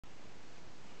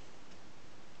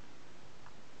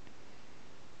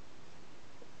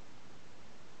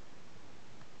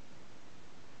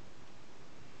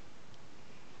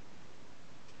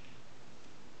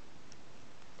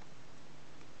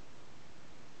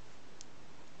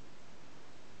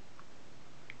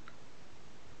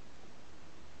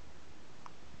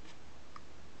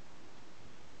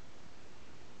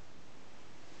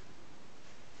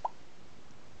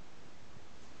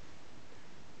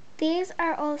these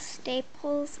are all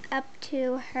staples up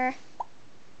to her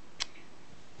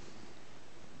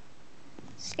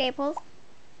staples.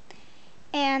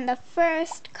 And the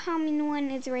first common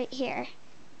one is right here,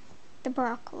 the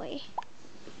broccoli.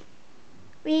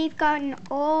 We've gotten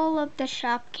all of the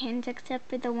Shopkins except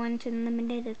for the ones in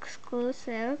limited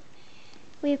exclusive.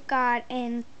 We've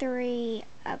gotten 3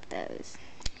 of those.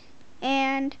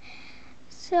 And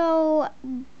so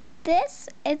this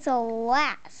is the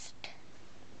last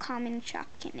common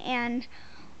Shopkin, and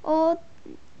all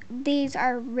these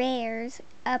are rares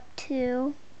up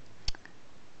to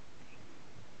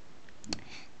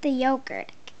the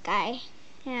yogurt guy,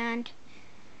 and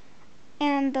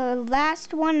the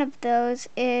last one of those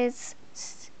is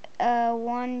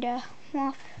Wanda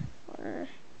Waffler.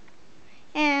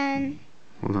 And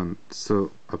hold on, so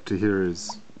up to here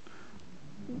is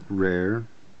rare.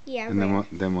 Yeah, and rare.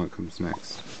 then what comes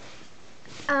next?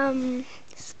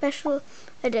 Special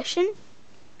edition.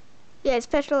 Yeah,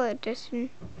 special edition.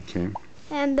 Okay.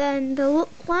 And then the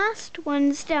last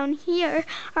ones down here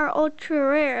are ultra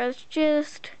rares.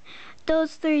 Just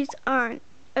those 3 aren't.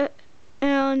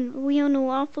 And Leona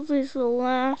Waffles is the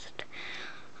last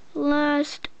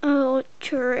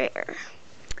ultra rare.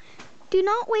 Do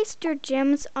not waste your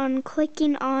gems on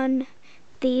clicking on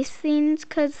these things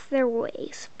because they're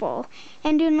wasteful.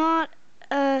 And do not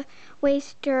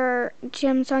waste your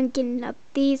gems on getting up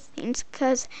these things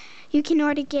because you can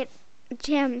already get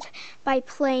gems by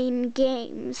playing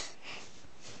games.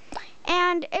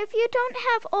 And if you don't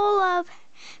have all of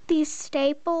these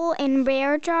staple and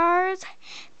rare jars,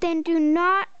 then do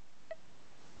not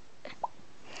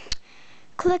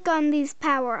click on these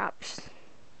power-ups.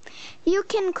 You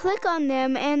can click on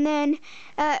them, and then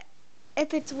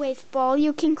if it's wasteful,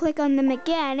 you can click on them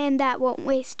again, and that won't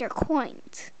waste your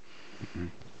coins.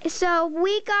 So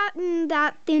we got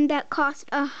that thing that cost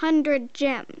 100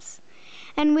 gems,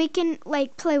 and we can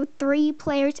like play with 3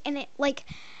 players, and it like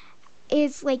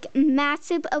is like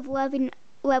massive of leveling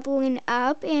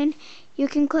up. And you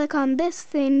can click on this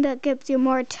thing that gives you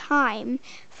more time,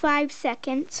 5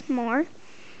 seconds more.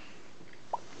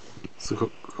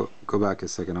 So go back a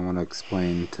second. I want to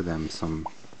explain to them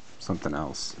something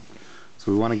else.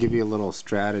 So we want to give you a little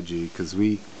strategy, because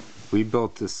we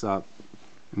built this up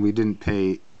and we didn't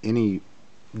pay any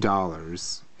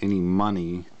dollars, any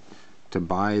money to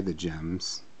buy the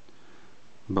gems,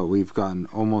 but we've gotten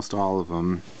almost all of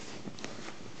them.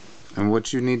 And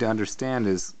what you need to understand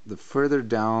is the further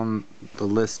down the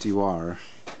list you are,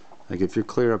 like if you're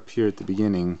clear up here at the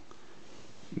beginning,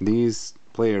 these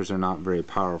players are not very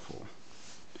powerful.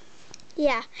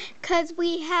 Yeah, because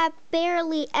we have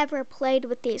barely ever played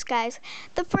with these guys.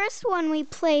 The first one we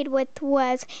played with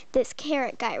was this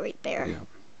carrot guy right there. Yeah.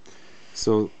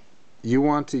 So you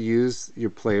want to use your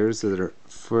players that are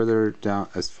further down,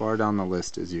 as far down the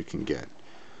list as you can get.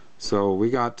 So we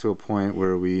got to a point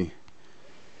where we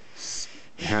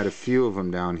had a few of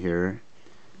them down here,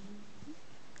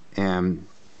 and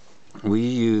we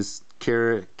use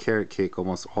carrot cake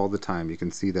almost all the time. You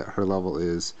can see that her level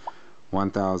is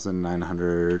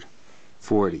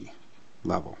 1940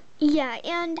 level. Yeah,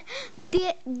 and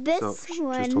this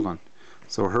one. Just hold on.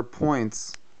 So her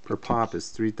points per pop is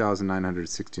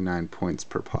 3,969 points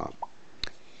per pop.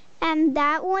 And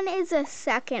that one is a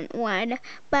second one,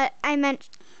 but I meant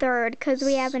third because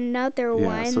we have another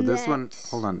one. Yeah, so this one,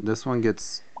 hold on, this one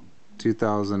gets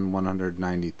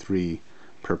 2,193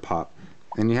 per pop.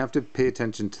 And you have to pay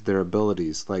attention to their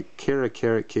abilities. Like carrot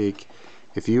cake,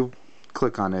 if you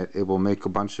click on it, it will make a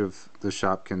bunch of the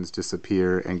Shopkins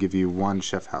disappear and give you 1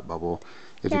 chef hat bubble.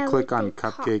 If you click on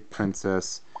Cupcake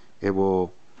Princess, it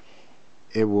will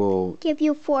give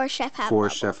you 4 chef hat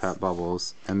bubbles. Chef hat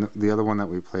bubbles. And the other one that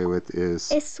we play with is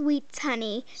Sweet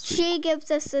Honey. She gives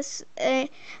us this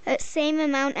same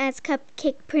amount as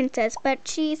Cupcake Princess, but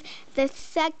she's the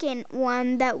second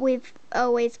one that we've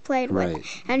always played with.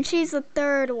 And she's the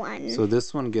third one. So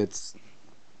this one gets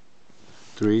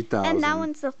 3,000. And that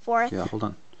one's the 4th. Yeah, hold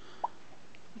on.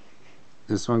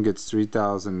 This one gets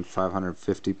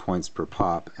 3,550 points per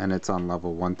pop, and it's on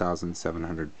level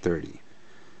 1,730.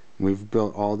 We've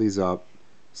built all these up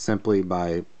simply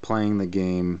by playing the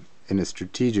game in a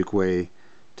strategic way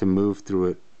to move through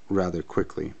it rather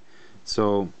quickly.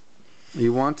 So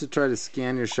you want to try to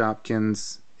scan your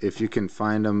Shopkins if you can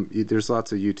find them. There's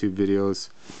lots of YouTube videos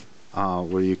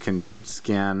where you can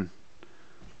scan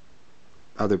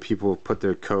other people, put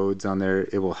their codes on there.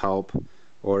 It will help.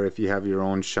 Or if you have your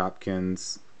own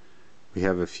Shopkins, we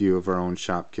have a few of our own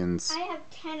Shopkins. I have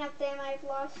 10 of them. I've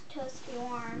lost Toasty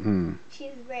Warm.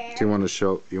 She's rare. Do you want to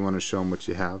show? You want to show them what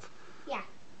you have? Yeah.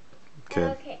 Okay.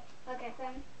 Okay.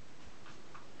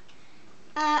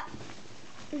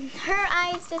 Her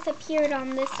eyes disappeared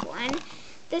on this one.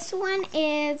 This one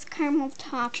is caramel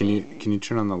topping. Can you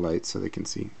turn on the lights so they can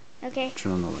see? Okay.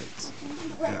 Turn on the lights.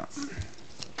 Yeah.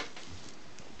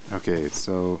 Okay,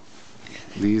 so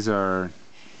these are,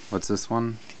 what's this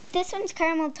one? This one's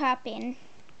caramel topping.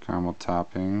 Caramel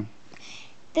topping.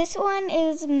 This one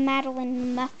is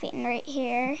Madeline Muffin right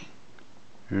here.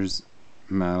 Here's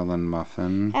Madeline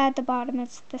Muffin. At the bottom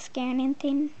is the scanning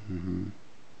thing.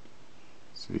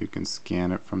 So you can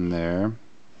scan it from there.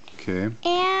 Okay.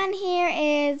 And here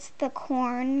is the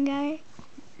corn guy.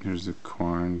 Here's the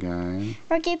corn guy.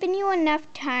 We're giving you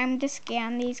enough time to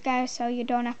scan these guys so you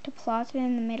don't have to pause it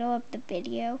in the middle of the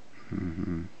video.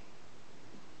 There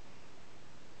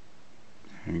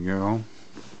you go.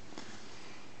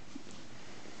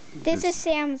 This is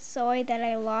Sam Soy that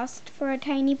I lost for a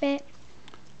tiny bit.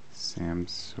 Sam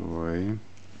Soy.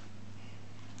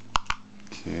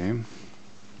 Okay.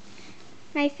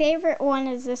 My favorite one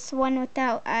is this one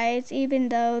without eyes, even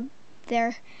though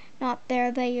they're not there,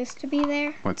 they used to be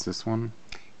there. What's this one?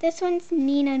 This one's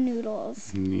Nina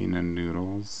Noodles. Nina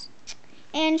Noodles.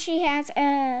 And she has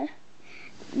a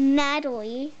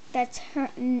Natalie, that's her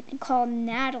called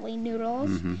Natalie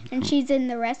Noodles, and she's in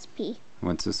the recipe.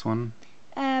 What's this one?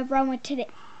 Roma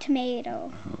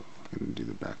tomato. Oh, I'm going to do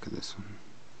the back of this one.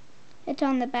 It's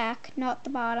on the back, not the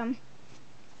bottom.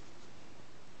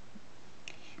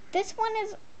 This one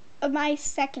is my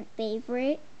second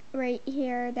favorite right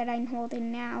here that I'm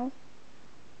holding now.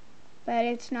 But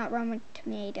it's not Roma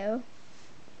tomato.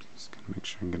 Just going to make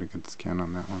sure I get a good scan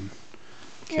on that one.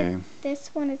 Okay. This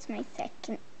one is my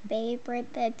second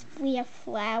favorite. That's Leah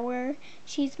Flower.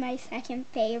 She's my second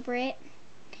favorite.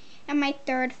 And my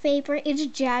third favorite is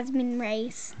Jasmine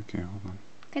Rice. Okay, hold on.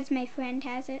 Because my friend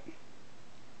has it.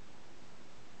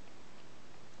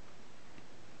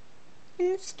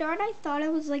 In the start, I thought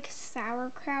it was like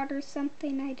sauerkraut or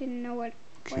something. I didn't know what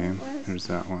it was. There's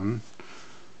that one.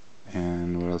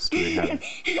 And what else do we have?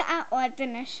 That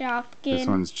wasn't a Shopkins. This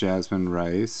one's jasmine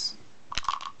rice.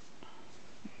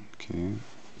 Okay.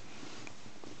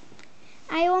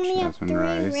 I only have Jasmine 3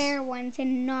 rice. rare ones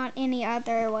and not any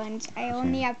other ones. I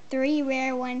only have 3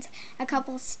 rare ones, a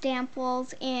couple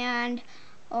stamples, and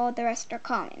all the rest are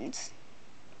commons.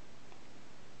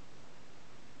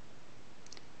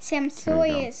 Sam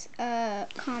Soy is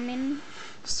common.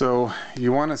 So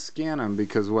you want to scan them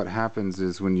because what happens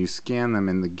is when you scan them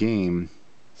in the game,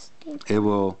 it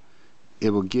will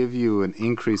give you an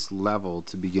increased level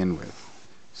to begin with.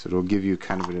 So it'll give you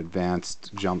kind of an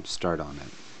advanced jump start on it.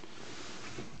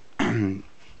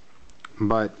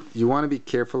 But you want to be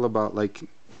careful about, like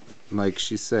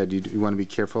she said, you want to be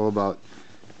careful about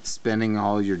spending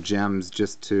all your gems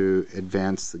just to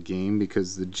advance the game,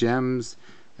 because the gems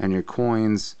and your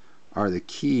coins are the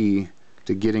key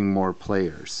to getting more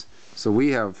players. So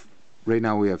right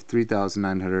now we have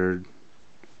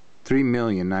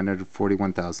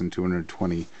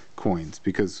 3,941,220 coins,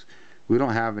 because we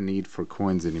don't have a need for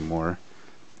coins anymore,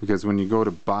 because when you go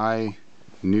to buy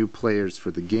new players for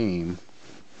the game,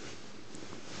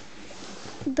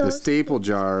 the staple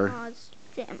jar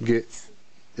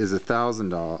is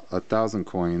 1,000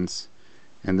 coins,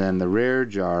 and then the rare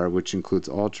jar, which includes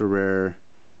ultra rare,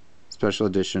 special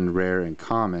edition, rare, and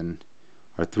common,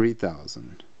 are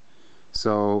 3,000.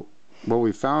 So what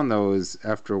we found though is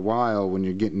after a while, when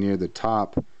you're getting near the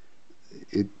top,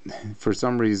 for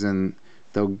some reason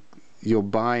you'll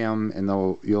buy them and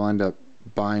you'll end up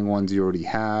buying ones you already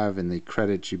have, and they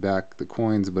credit you back the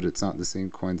coins, but it's not the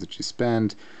same coins that you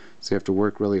spend. So you have to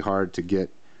work really hard to get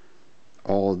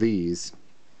all these.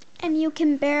 And you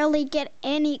can barely get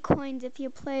any coins if you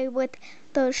play with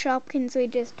those Shopkins we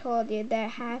just told you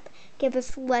that give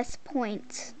us less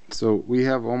points. So we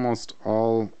have almost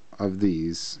all of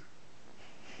these.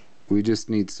 We just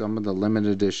need some of the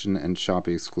limited edition and shop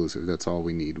exclusive. That's all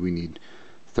we need. We need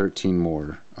 13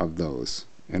 more of those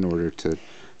in order to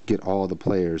get all the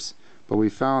players. But we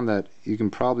found that you can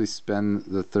probably spend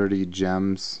the 30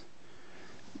 gems.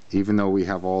 Even though we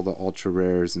have all the ultra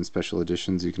rares and special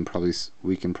editions, we can probably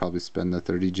spend the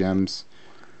 30 gems,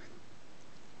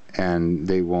 and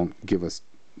they won't give us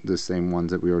the same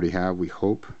ones that we already have, we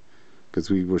hope, because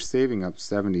we were saving up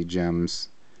 70 gems,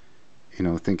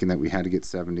 thinking that we had to get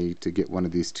 70 to get one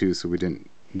of these two, so we didn't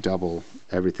double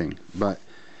everything. But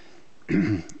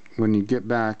when you get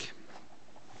back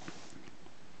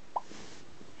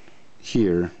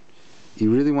here, you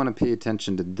really want to pay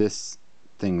attention to this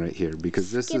thing right here,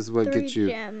 because this is what gets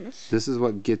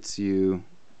you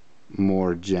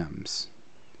more gems,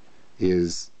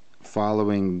 is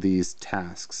following these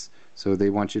tasks. So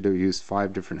they want you to use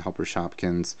 5 different helper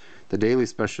Shopkins. The daily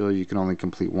special you can only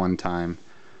complete 1 time,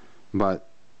 but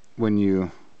when you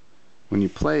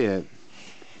play it,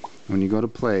 when you go to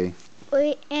play,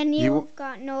 and you've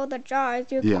gotten all the jars,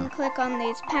 you can click on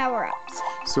these power-ups.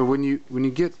 So when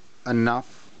you get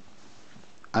enough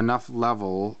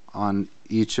level on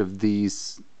each of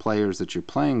these players that you're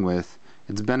playing with,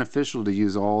 it's beneficial to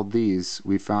use all these.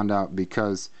 We found out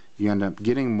because you end up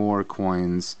getting more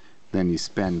coins than you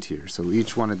spend here. So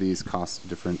each one of these costs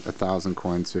different: 1,000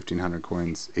 coins, 1,500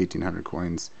 coins, 1,800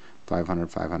 coins,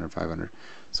 500, 500, 500.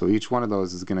 So each one of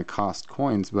those is going to cost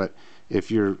coins, but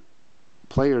if your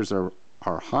players are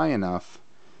high enough,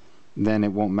 then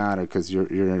it won't matter because you're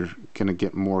going to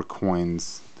get more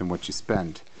coins than what you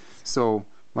spend. So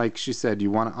like she said,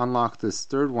 you want to unlock this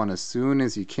third one as soon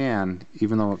as you can,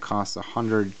 even though it costs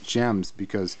 100 gems,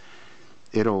 because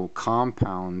it'll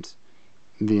compound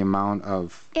the amount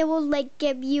of... It will like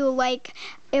give you like,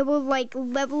 it will like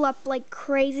level up like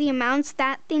crazy amounts.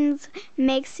 That things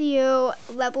makes you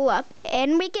level up,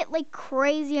 and we get like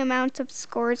crazy amounts of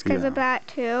scores because of that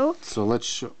too. So let's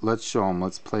show them.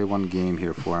 Let's play one game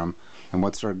here for them. And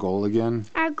what's our goal again?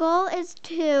 Our goal is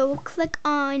to click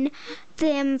on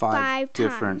them 5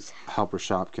 different times. helper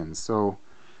Shopkins. So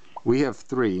we have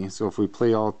 3. So if we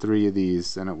play all 3 of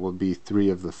these, then it will be 3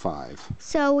 of the 5.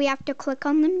 So we have to click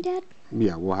on them, Dad?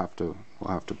 Yeah, we'll have to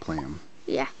play them.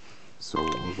 Yeah. So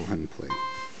we'll go ahead and play.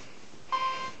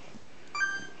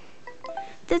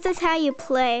 This is how you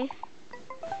play.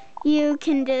 You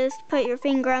can just put your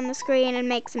finger on the screen and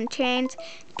make some change.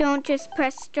 Don't just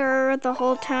press stir the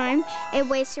whole time. It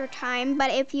wastes your time.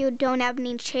 But if you don't have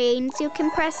any chains, you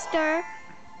can press stir.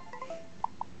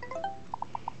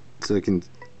 So you can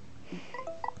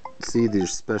see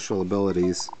these special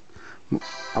abilities.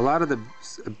 A lot of the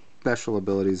special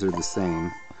abilities are the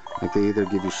same. Like they either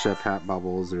give you chef hat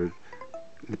bubbles, or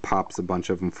it pops a bunch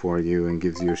of them for you and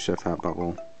gives you a chef hat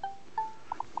bubble.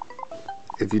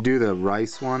 If you do the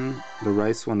rice one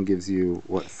gives you,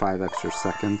 what, 5 extra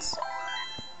seconds?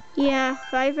 Yeah,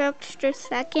 5 extra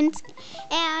seconds.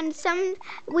 And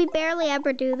we barely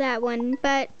ever do that one,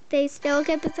 but they still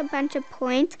give us a bunch of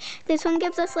points. This one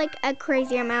gives us like a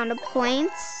crazy amount of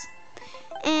points.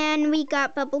 And we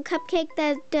got Bubble Cupcake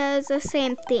that does the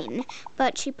same thing,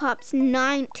 but she pops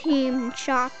 19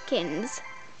 Shopkins.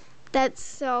 That's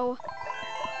so...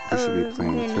 We should be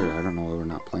playing with her. I don't know why we're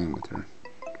not playing with her.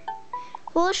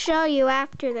 We'll show you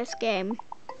after this game.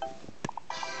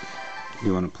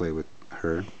 You want to play with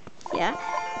her? Yeah.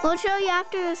 We'll show you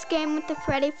after this game with the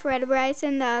Freddy Fred Rice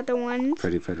and the other ones.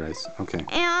 Freddy Fred Rice, okay.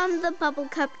 And the Bubble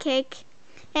Cupcake.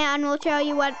 And we'll show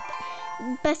you what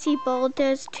Bessie Bowl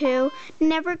does too.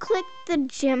 Never click the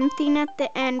gem thing at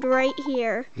the end right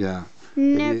here. Yeah.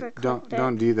 Never click that.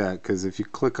 Don't do that, because if you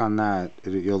click on that,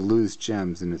 you'll lose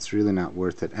gems, and it's really not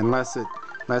worth it. Unless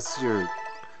you're...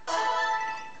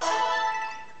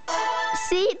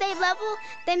 See,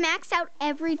 they max out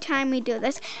every time we do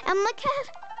this. And look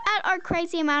at our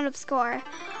crazy amount of score.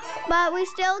 But we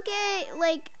still get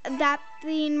like that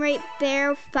thing right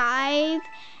there, 5,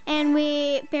 and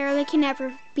we barely can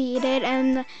ever beat it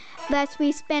unless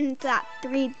we spend that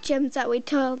 3 gems that we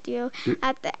told you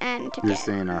at the end. You're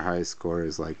saying our highest score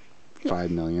is like 5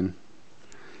 million?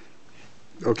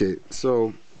 Okay,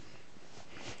 so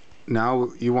now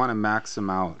you want to max them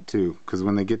out too, because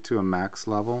when they get to a max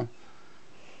level,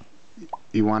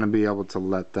 you want to be able to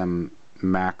let them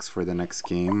max for the next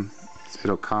game.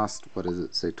 It'll cost, what does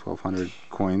it say, 1,200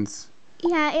 coins?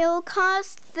 Yeah, it'll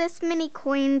cost this many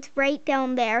coins right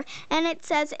down there. And it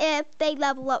says if they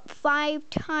level up 5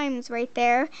 times right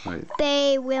there,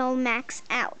 they will max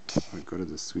out. Wait, go to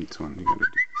the sweets one. You gotta do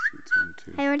the sweets one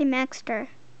too. I already maxed her.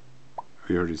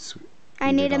 You already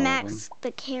I need to max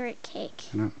the carrot cake.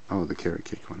 Oh, the carrot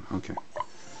cake one. Okay.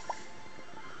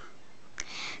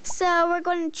 So we're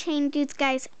going to change these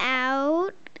guys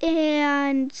out,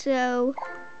 and so...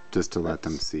 Just to let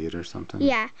them see it or something?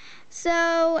 Yeah.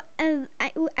 So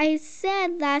I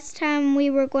said last time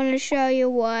we were going to show you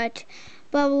what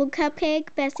Bubble Cupcake,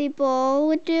 Bessie Bowl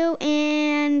would do,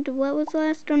 and what was the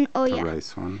last one? Oh, yeah. The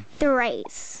rice one. The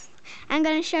rice. I'm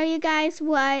going to show you guys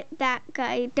what that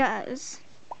guy does.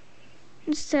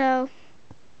 So,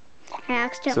 I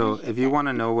accidentally... So, if you want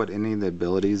to know what any of the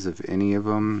abilities of any of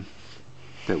them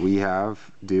that we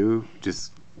have do,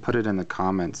 just put it in the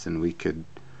comments and we could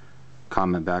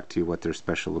comment back to you what their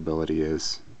special ability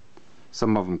is.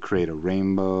 Some of them create a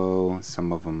rainbow,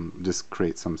 some of them just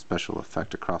create some special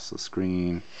effect across the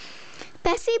screen.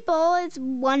 Bessie Bowl is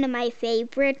one of my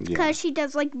favorites because she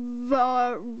does like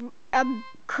a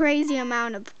crazy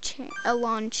amount of a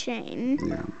long chain.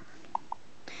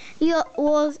 Yeah.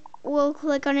 we'll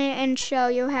click on it and show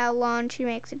you how long she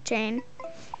makes a chain.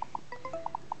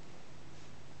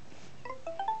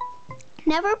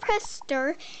 Never press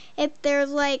stir if there's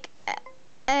like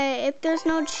if there's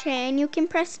no chain. You can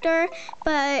press stir,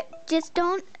 but just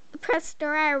don't press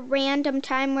stir at a random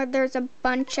time where there's a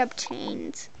bunch of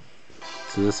chains.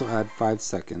 So this will add 5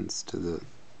 seconds to the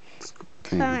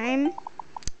thing, Time.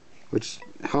 which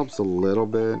helps a little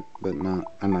bit, but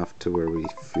not enough to where we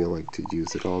feel like to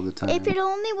use it all the time. If it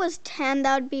only was 10,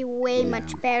 that would be way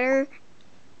much better.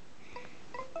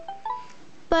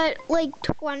 But like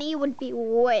 20 would be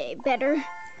way better.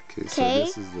 Okay, so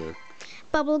this is the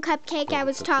Bubble cupcake I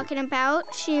was cupcake. talking about.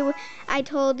 I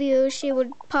told you she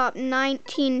would pop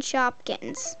 19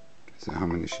 Shopkins. Is that how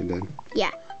many she did?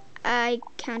 Yeah, I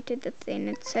counted the thing.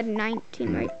 It said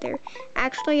 19 right there.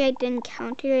 Actually, I didn't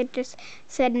count it. It just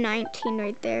said 19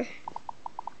 right there.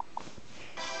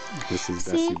 This is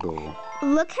See? Bessie Bowl.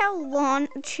 Look how long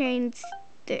chains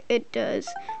it does.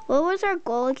 What was our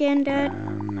goal again, Dad?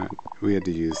 We had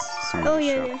to use some Oh, of the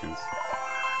yeah, Shopkins.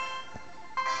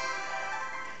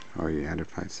 Oh, you added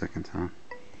 5 seconds, huh?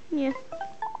 Yeah.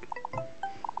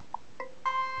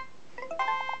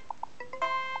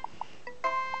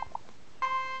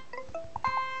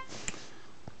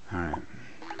 Alright.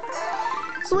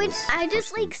 Wait, I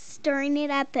just like stirring it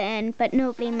at the end, but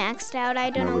nobody maxed out. I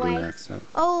don't know Nobody why. maxed out.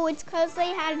 Oh, it's because they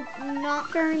had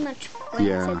not very much points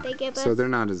that they give us. So they're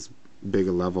not as big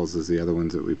of levels as the other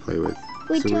ones that we play with.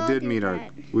 We so we told did you meet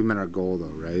that. we met our goal though,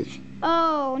 right?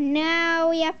 Oh, now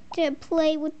we have to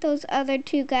play with those other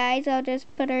two guys. I'll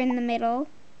just put her in the middle.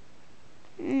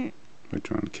 Which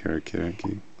one?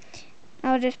 Karakaraki.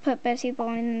 I'll just put Bessie Bowl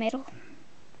in the middle.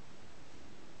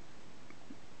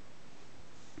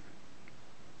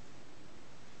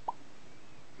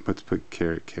 Let's put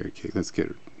carrot cake. Let's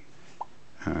get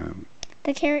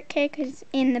The carrot cake is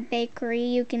in the bakery.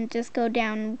 You can just go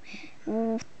down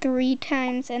 3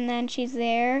 times and then she's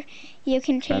there. You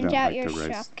can change out your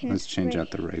Shopkins. Let's change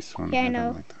out the rice one. Yeah, I don't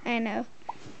know. like that.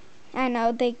 I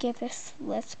know. They give us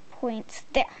less points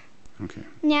there. Okay.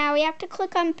 Now we have to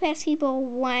click on Bessie Bowl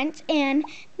once and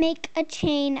make a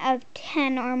chain of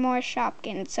 10 or more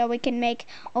Shopkins so we can make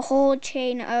a whole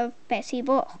chain of Bessie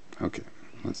Bowl. Okay.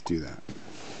 Let's do that.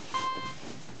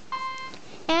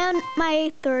 And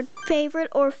my third favorite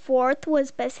or fourth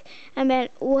was brand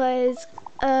banana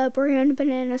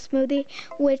smoothie,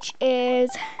 which is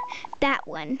that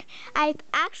one. I've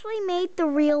actually made the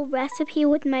real recipe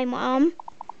with my mom.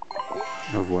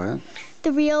 Of what?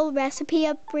 The real recipe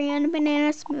of brand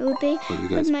banana smoothie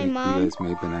with my mom. You guys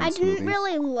made banana I didn't smoothies?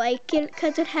 really like it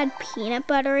because it had peanut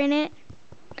butter in it.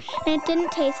 And it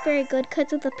didn't taste very good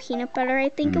because of the peanut butter. I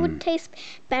think it would taste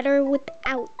better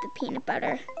without the peanut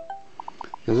butter.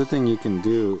 The other thing you can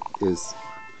do is,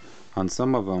 on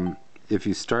some of them, if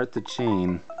you start the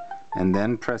chain and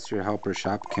then press your helper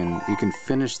Shopkin, you can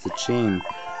finish the chain.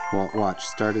 Watch,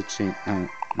 start a chain.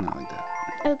 Not like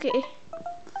that. Okay.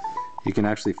 You can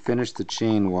actually finish the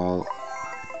chain while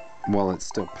it's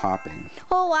still popping.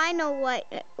 Oh, I know what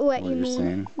you you're mean.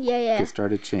 saying? Yeah, yeah. Okay,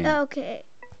 start a chain. Okay.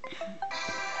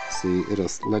 See, it'll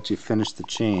let you finish the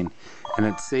chain, and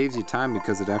it saves you time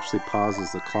because it actually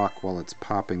pauses the clock while it's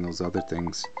popping those other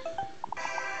things.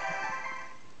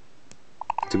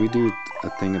 Did we do a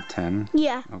thing of 10?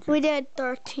 Yeah, Okay. we did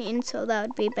 13, so that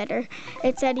would be better.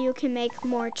 It said you can make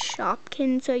more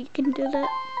Shopkins, so you can do that.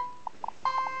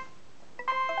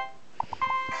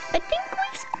 I think we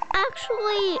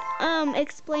actually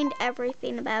explained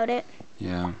everything about it.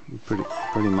 Yeah,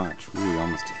 pretty much. We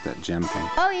almost did that gem thing.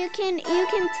 Oh, you can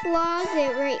pause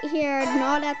it right here,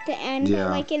 not at the end, Yeah.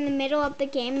 but like in the middle of the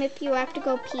game if you have to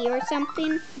go pee or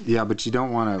something. Yeah, but you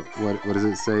don't want to. What does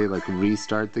it say? Like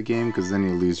restart the game, because then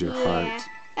you lose your heart.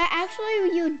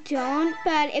 Actually, you don't,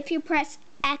 but if you press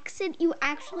exit, you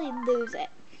actually lose it.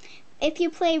 If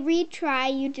you play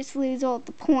retry, you just lose all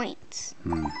the points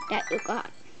that you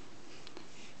got.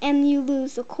 And you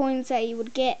lose the coins that you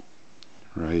would get.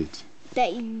 Right.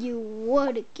 That you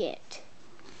would get.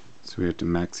 So we have to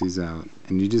max these out,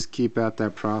 and you just keep at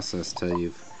that process till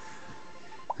you've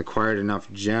acquired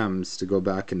enough gems to go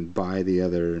back and buy the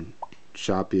other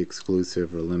Shopee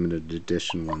exclusive or limited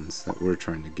edition ones that we're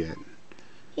trying to get.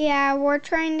 Yeah, we're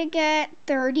trying to get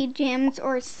 30 gems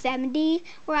or 70.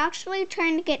 We're actually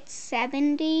trying to get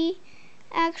 70,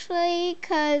 actually,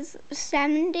 because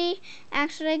 70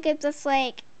 actually gives us,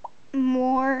 like,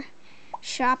 more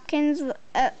Shopkins.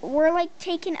 We're, like,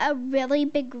 taking a really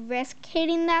big risk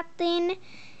hitting that thing,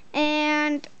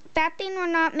 and that thing we're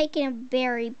not making a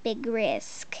very big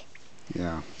risk.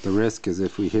 Yeah, the risk is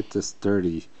if we hit this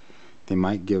 30, they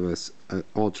might give us an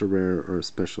ultra rare or a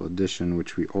special edition,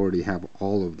 which we already have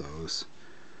all of those.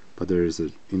 But there's a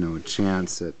a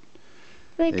chance that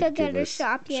we they'd could get give a us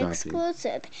Shopee Shopee.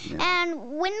 exclusive. Yeah.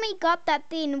 And when we got that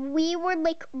thing, we were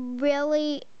like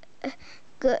really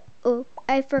good. Oh,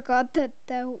 I forgot that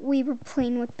we were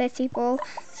playing with Bessie Ball,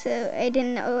 so I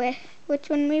didn't know which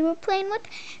one we were playing with.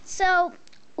 So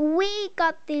we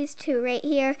got these two right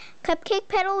here. Cupcake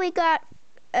Petal we got.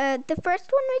 The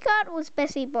first one we got was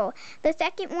Bessie Ball. The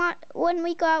second one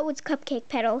we got was Cupcake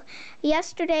Petal.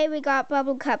 Yesterday we got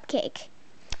Bubble Cupcake.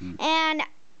 And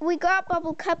we got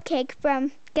Bubble Cupcake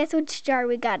from, guess which jar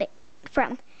we got it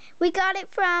from? We got it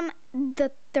from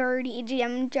the 30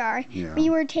 gem jar. Yeah. We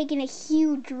were taking a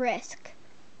huge risk.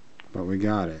 But we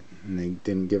got it, and they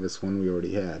didn't give us one we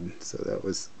already had, so that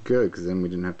was good, because then we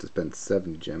didn't have to spend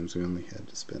 70 gems. We only had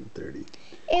to spend 30.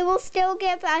 It will still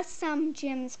give us some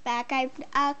gems back. I've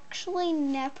actually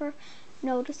never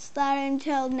noticed that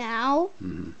until now.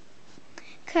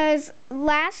 Because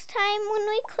last time when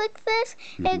we click this,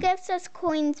 it gives us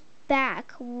coins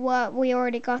back, what we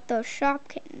already got those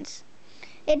Shopkins.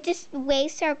 It just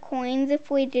wastes our coins if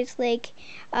we just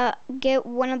get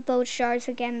one of those shards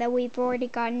again that we've already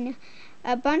gotten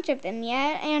a bunch of them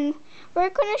yet. And we're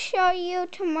going to show you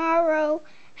tomorrow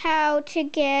how to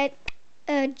get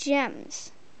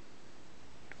gems.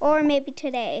 Or maybe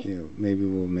today. Yeah, maybe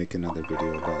we'll make another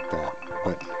video about that.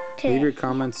 But Today. leave your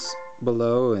comments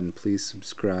below and please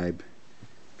subscribe.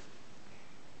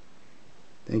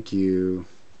 Thank you.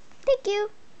 Thank you.